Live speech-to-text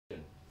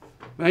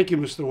Thank you,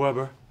 Mr.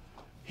 Weber.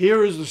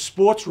 Here is the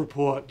sports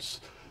reports.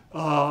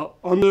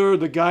 Under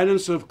the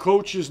guidance of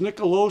coaches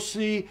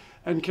Nicolosi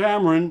and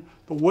Cameron,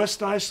 the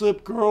West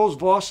Islip girls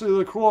varsity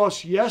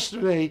lacrosse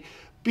yesterday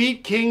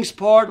beat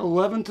Kingsport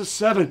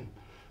 11-7.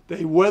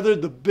 They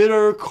weathered the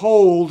bitter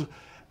cold,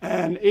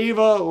 and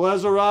Ava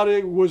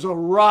Lazarati was a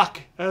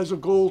rock as a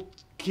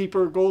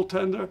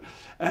goaltender.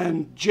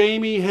 And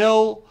Jamie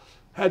Hill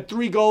had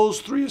 3 goals,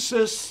 3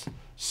 assists.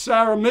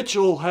 Sarah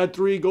Mitchell had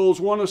 3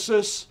 goals, 1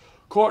 assist.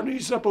 Courtney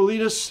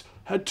Zepolitis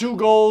had 2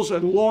 goals,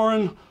 and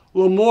Lauren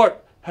Lamort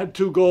had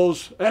 2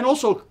 goals. And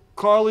also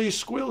Carly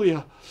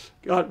Squiglia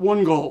got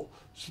 1 goal.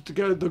 So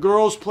the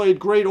girls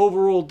played great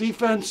overall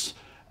defense,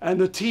 and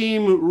the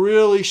team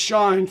really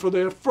shined for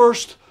their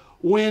first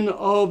win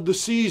of the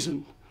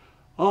season.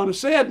 On a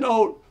sad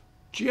note,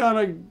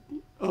 Gianna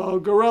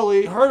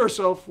Garelli hurt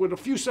herself with a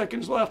few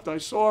seconds left. I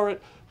saw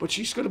it, but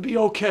she's going to be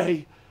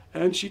okay.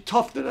 And she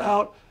toughed it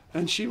out,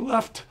 and she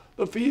left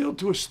the field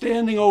to a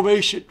standing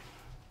ovation.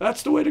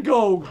 That's the way to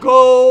go.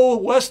 Go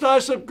West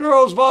Islip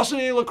girls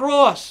varsity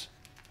lacrosse.